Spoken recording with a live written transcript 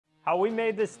How we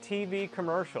made this TV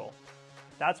commercial.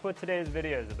 That's what today's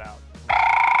video is about.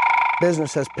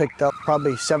 Business has picked up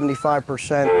probably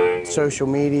 75% social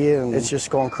media, and it's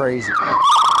just going crazy.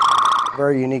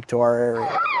 Very unique to our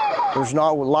area. There's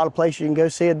not a lot of places you can go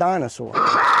see a dinosaur.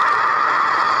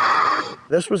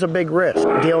 This was a big risk,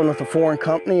 dealing with a foreign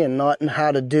company and not knowing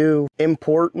how to do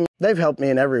importing. They've helped me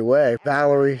in every way.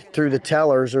 Valerie, through the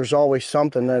tellers, there's always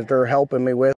something that they're helping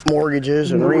me with.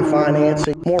 Mortgages and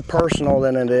refinancing, more personal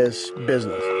than it is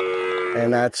business.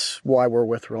 And that's why we're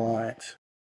with Reliance.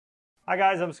 Hi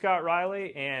guys, I'm Scott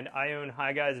Riley and I own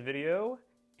Hi Guys Video,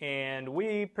 and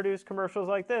we produce commercials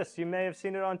like this. You may have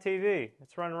seen it on TV.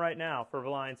 It's running right now for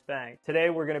Reliance Bank. Today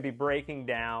we're going to be breaking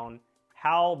down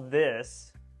how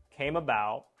this came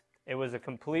about. It was a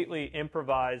completely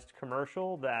improvised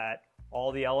commercial that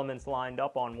all the elements lined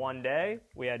up on one day.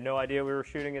 We had no idea we were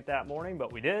shooting it that morning,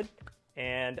 but we did.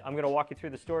 And I'm going to walk you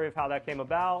through the story of how that came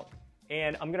about.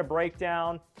 And I'm going to break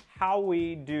down how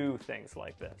we do things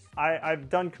like this. I've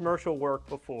done commercial work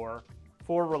before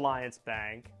for Reliance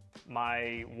Bank.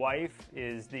 My wife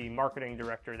is the marketing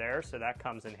director there, so that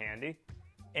comes in handy.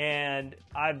 And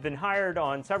I've been hired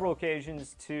on several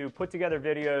occasions to put together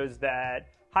videos that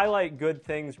highlight good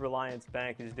things Reliance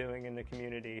Bank is doing in the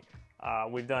community.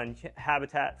 We've done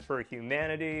Habitat for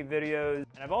Humanity videos,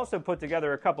 and I've also put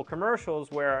together a couple commercials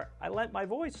where I lent my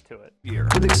voice to it.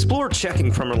 With Explore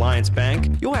Checking from Reliance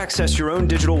Bank, you'll access your own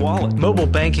digital wallet, mobile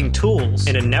banking tools,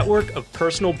 and a network of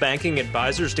personal banking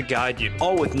advisors to guide you,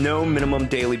 all with no minimum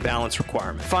daily balance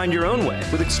requirement. Find your own way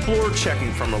with Explore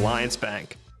Checking from Reliance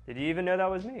Bank. Did you even know that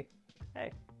was me?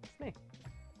 Hey, it's me.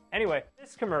 Anyway,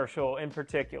 this commercial in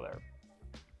particular,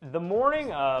 the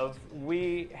morning of,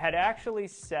 we had actually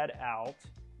set out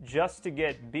just to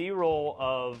get B-roll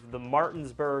of the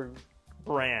Martinsburg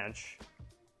branch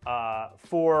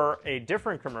for a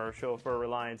different commercial for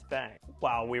Reliance Bank.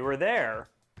 While we were there,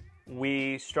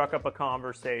 we struck up a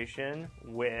conversation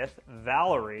with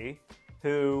Valerie,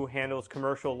 who handles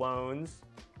commercial loans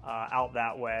out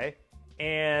that way.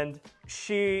 And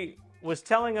she was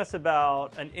telling us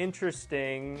about an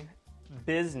interesting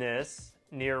business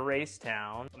near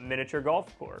Racetown, miniature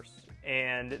golf course.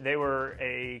 And they were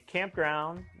a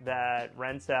campground that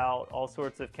rents out all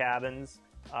sorts of cabins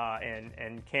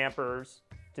and campers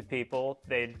to people.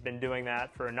 They'd been doing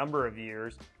that for a number of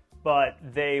years, but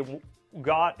they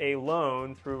got a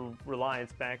loan through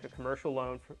Reliance Bank, a commercial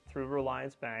loan through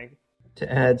Reliance Bank,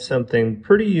 to add something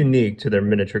pretty unique to their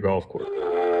miniature golf course.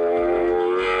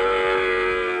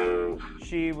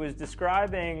 She was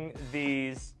describing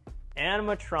these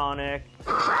animatronic,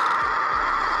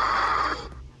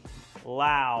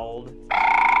 loud,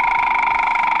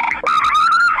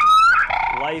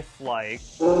 lifelike,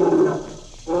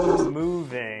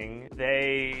 moving.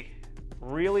 They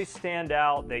really stand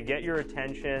out. They get your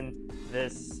attention.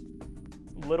 This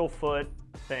little foot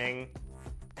thing,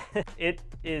 it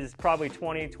is probably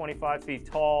 20, 25 feet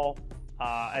tall.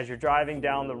 As you're driving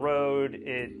down the road,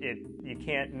 you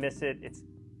can't miss it. It's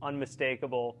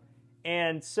unmistakable.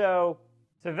 And so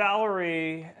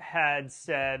Valerie had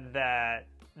said that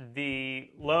the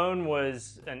loan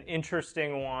was an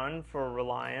interesting one for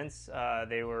Reliance.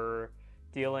 They were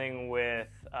dealing with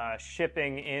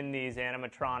shipping in these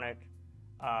animatronic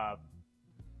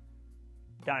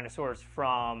dinosaurs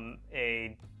from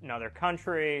another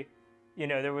country. You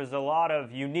know, there was a lot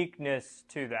of uniqueness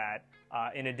to that,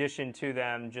 in addition to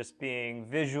them just being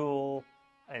visual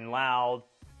and loud.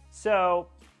 So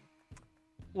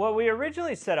what we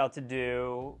originally set out to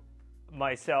do,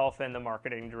 myself and the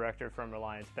marketing director from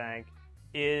Reliance Bank,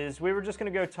 is we were just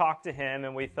going to go talk to him,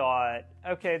 and we thought,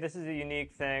 okay, this is a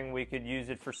unique thing. We could use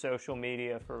it for social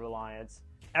media for Reliance.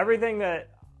 Everything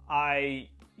that I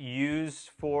use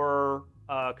for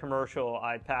a commercial,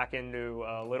 I pack into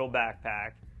a little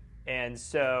backpack. And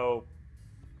so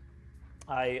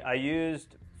I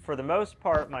used, for the most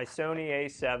part, my Sony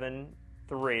a7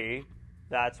 III.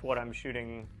 That's what I'm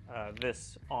shooting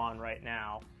this on right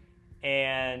now.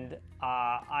 And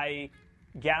I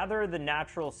gather the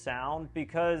natural sound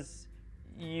because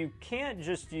you can't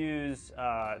just use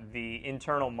the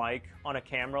internal mic on a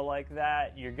camera like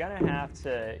that. You're gonna have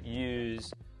to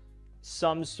use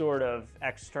some sort of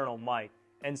external mic.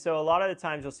 And so a lot of the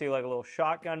times you'll see like a little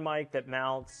shotgun mic that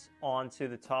mounts onto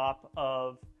the top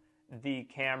of the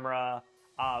camera.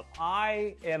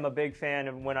 I am a big fan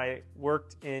of, when I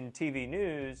worked in TV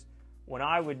news, when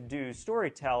I would do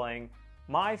storytelling,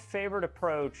 my favorite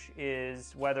approach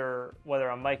is whether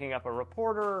I'm miking up a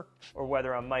reporter or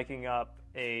whether I'm miking up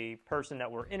a person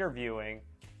that we're interviewing,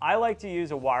 I like to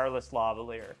use a wireless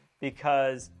lavalier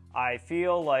because I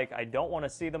feel like I don't want to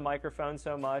see the microphone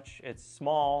so much. It's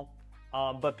small,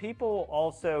 but people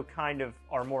also kind of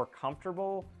are more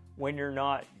comfortable when you're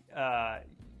not,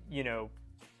 you know,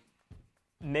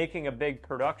 making a big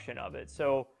production of it.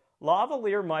 So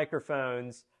lavalier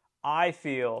microphones, I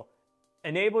feel,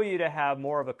 enable you to have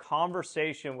more of a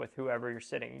conversation with whoever you're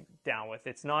sitting down with.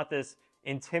 It's not this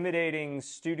intimidating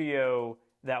studio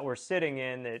that we're sitting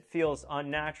in that feels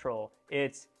unnatural.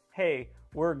 It's, hey,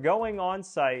 we're going on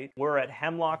site. We're at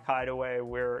Hemlock Hideaway.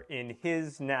 We're in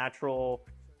his natural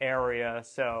area.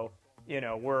 So, you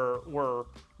know, we're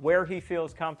where he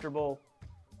feels comfortable.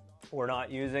 We're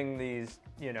not using these,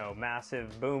 you know,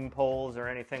 massive boom poles or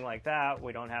anything like that.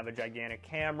 We don't have a gigantic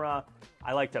camera.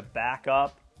 I like to back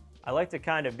up. I like to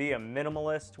kind of be a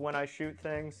minimalist when I shoot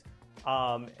things.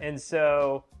 And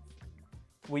so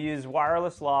we use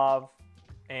wireless lav,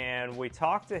 and we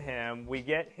talk to him. We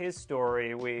get his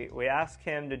story. We ask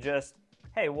him to just,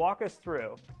 hey, walk us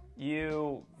through.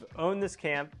 You own this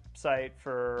campsite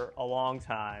for a long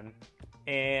time,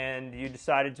 and you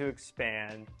decided to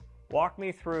expand. Walk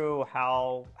me through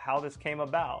how this came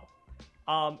about.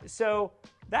 So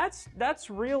that's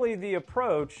really the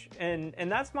approach, and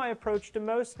that's my approach to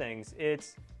most things.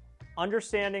 It's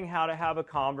understanding how to have a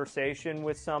conversation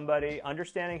with somebody,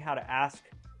 understanding how to ask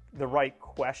the right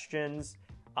questions.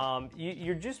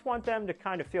 You just want them to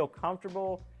kind of feel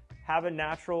comfortable, have a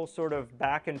natural sort of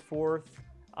back and forth.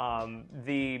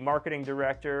 The marketing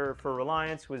director for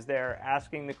Reliance was there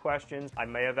asking the questions. I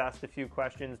may have asked a few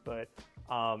questions, but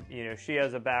you know, she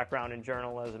has a background in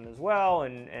journalism as well,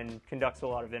 and conducts a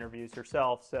lot of interviews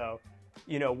herself. So,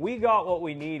 you know, we got what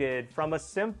we needed from a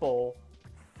simple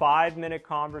 5-minute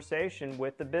conversation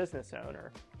with the business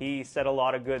owner. He said a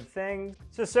lot of good things.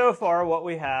 So far what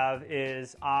we have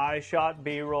is I shot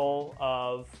B-roll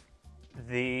of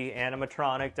the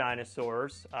animatronic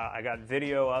dinosaurs. I got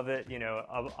video of it, you know,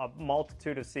 a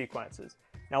multitude of sequences.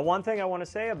 Now, one thing I want to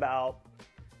say about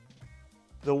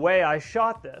the way I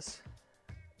shot this,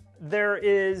 there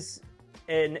is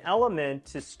an element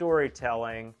to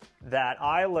storytelling that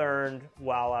I learned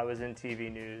while I was in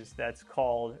TV news that's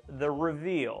called the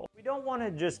reveal. We don't want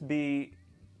to just be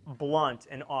blunt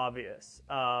and obvious.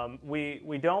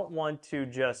 We don't want to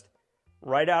just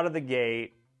right out of the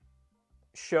gate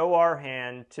show our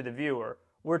hand to the viewer.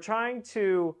 We're trying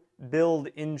to build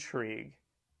intrigue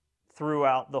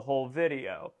throughout the whole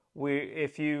video.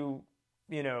 If you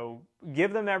know,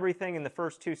 give them everything in the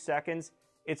first 2 seconds,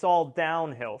 it's all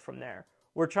downhill from there.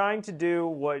 We're trying to do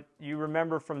what you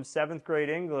remember from 7th grade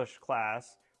English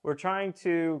class. We're trying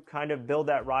to kind of build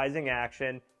that rising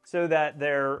action so that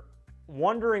they're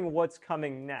wondering what's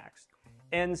coming next.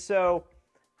 And so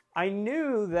I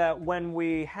knew that when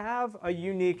we have a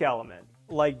unique element,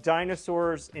 like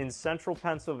dinosaurs in central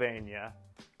Pennsylvania,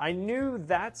 I knew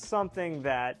that's something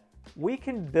that we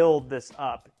can build this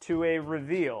up to a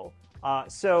reveal.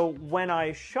 So when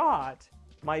I shot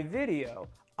my video,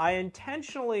 I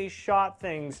intentionally shot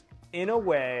things in a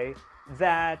way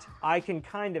that I can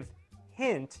kind of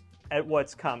hint at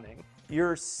what's coming.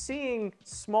 You're seeing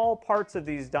small parts of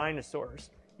these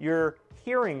dinosaurs. You're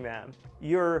hearing them.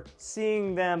 You're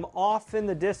seeing them off in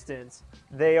the distance.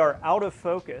 They are out of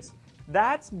focus.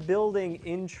 That's building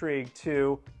intrigue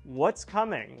to what's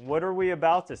coming. What are we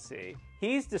about to see?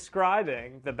 He's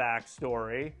describing the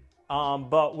backstory,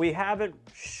 but we haven't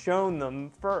shown them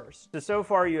first. So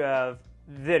far you have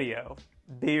video,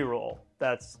 B-roll.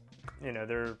 That's, you know,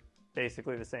 they're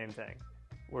basically the same thing.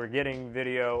 We're getting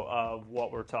video of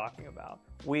what we're talking about.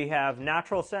 We have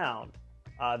natural sound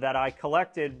that I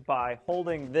collected by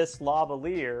holding this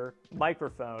lavalier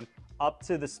microphone up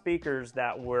to the speakers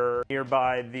that were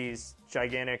nearby these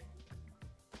gigantic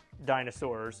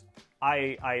dinosaurs.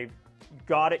 I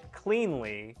got it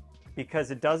cleanly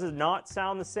because it does not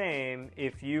sound the same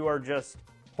if you are just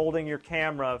holding your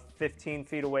camera 15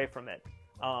 feet away from it.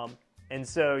 And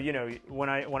so, you know, when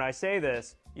I say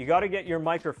this, you got to get your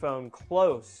microphone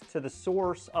close to the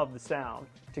source of the sound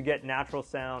to get natural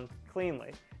sound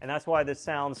cleanly. And that's why this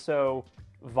sounds so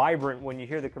vibrant when you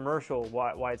hear the commercial,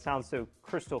 why it sounds so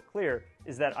crystal clear,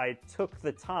 is that I took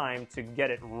the time to get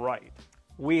it right.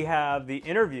 We have the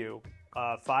interview,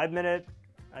 5-minute,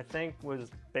 I think,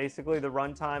 was basically the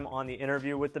runtime on the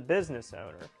interview with the business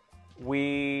owner.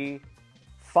 We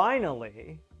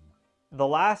finally, the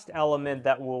last element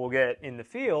that we'll get in the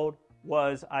field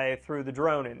was I threw the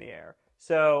drone in the air.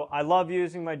 So I love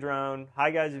using my drone.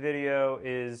 Hi Guys Video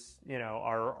is, you know,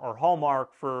 our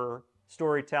hallmark for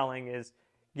storytelling is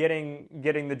getting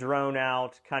the drone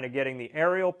out, kind of getting the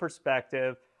aerial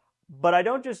perspective. But I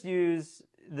don't just use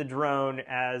the drone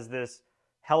as this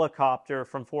helicopter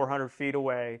from 400 feet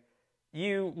away.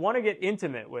 You want to get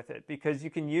intimate with it because you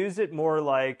can use it more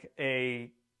like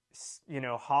a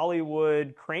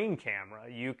Hollywood crane camera.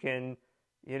 You can,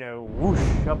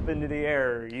 whoosh up into the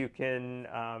air. You can,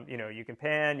 you can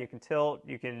pan, you can tilt,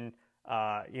 you can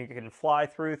fly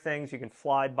through things, you can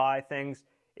fly by things.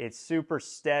 It's super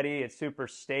steady, it's super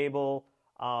stable.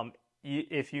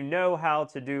 If you know how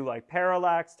to do like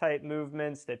parallax type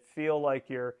movements that feel like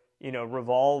you're,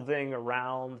 revolving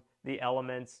around the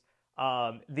elements,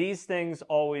 these things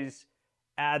always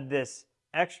add this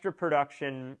extra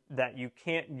production that you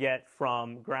can't get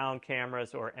from ground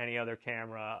cameras or any other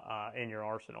camera in your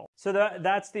arsenal. So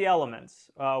that's the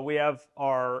elements. We have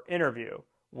our interview.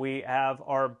 We have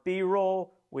our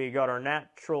B-roll. We got our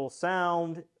natural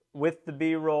sound with the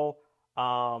B-roll.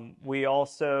 We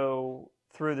also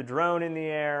threw the drone in the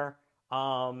air.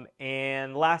 And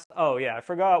I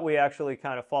forgot we actually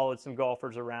kind of followed some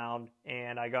golfers around,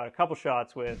 and I got a couple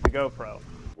shots with the GoPro.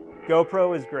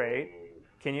 GoPro is great.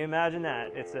 Can you imagine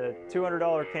that? It's a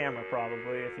 $200 camera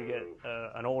probably if you get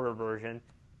an older version,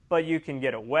 but you can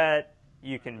get it wet,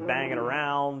 you can bang it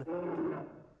around.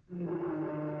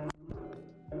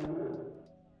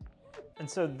 And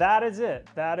so that is it.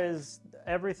 That is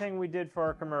everything we did for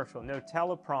our commercial. No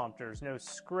teleprompters, no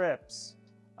scripts,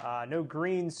 no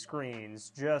green screens,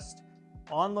 just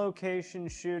on location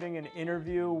shooting an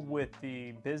interview with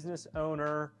the business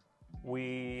owner.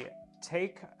 We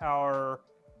take our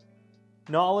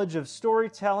knowledge of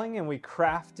storytelling and we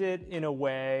craft it in a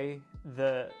way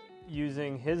that,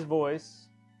 using his voice,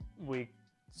 we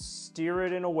steer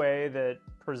it in a way that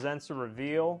presents a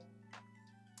reveal.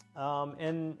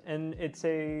 And it's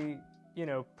a,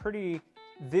 pretty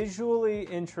visually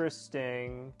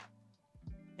interesting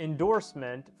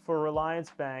endorsement for Reliance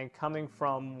Bank coming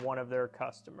from one of their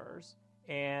customers.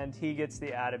 And he gets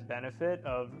the added benefit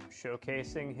of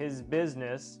showcasing his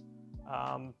business,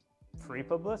 free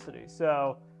publicity.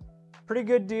 So pretty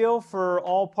good deal for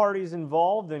all parties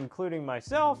involved, including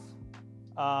myself.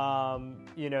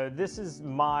 This is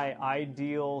my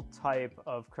ideal type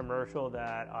of commercial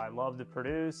that I love to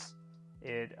produce.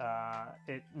 It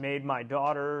made my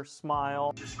daughter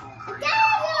smile. Just going crazy.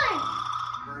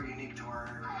 Very unique to our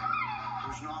area.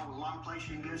 There's not a lot of places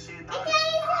you can go see a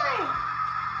dinosaur.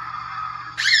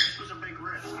 This was a big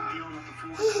risk, dealing with the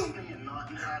foreign company and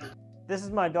not how to. This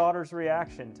is my daughter's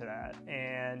reaction to that.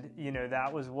 And,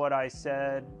 that was what I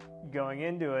said going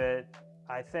into it.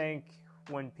 I think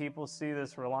when people see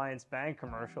this Reliance Bank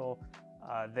commercial,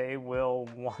 they will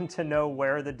want to know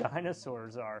where the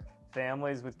dinosaurs are.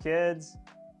 Families with kids,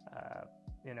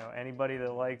 anybody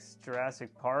that likes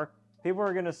Jurassic Park, people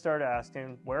are going to start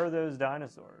asking, where are those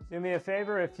dinosaurs? Do me a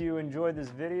favor, if you enjoyed this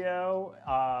video,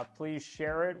 please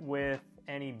share it with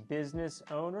any business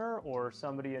owner or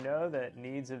somebody you know that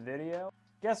needs a video.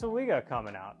 Guess what we got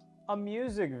coming out? A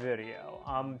music video.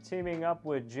 I'm teaming up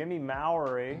with Jimmy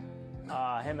Mowery.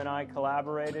 Him and I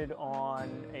collaborated on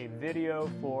a video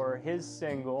for his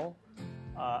single,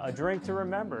 A Drink to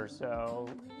Remember. So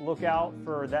look out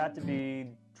for that to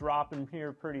be dropping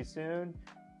here pretty soon.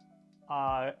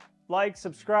 Like,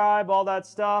 subscribe, all that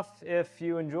stuff. If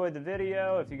you enjoyed the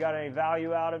video, if you got any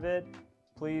value out of it,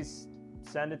 please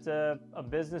send it to a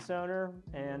business owner,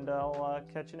 and I'll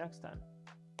catch you next time.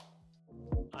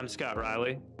 I'm Scott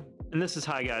Riley, and this is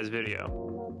Hi Guys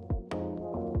Video.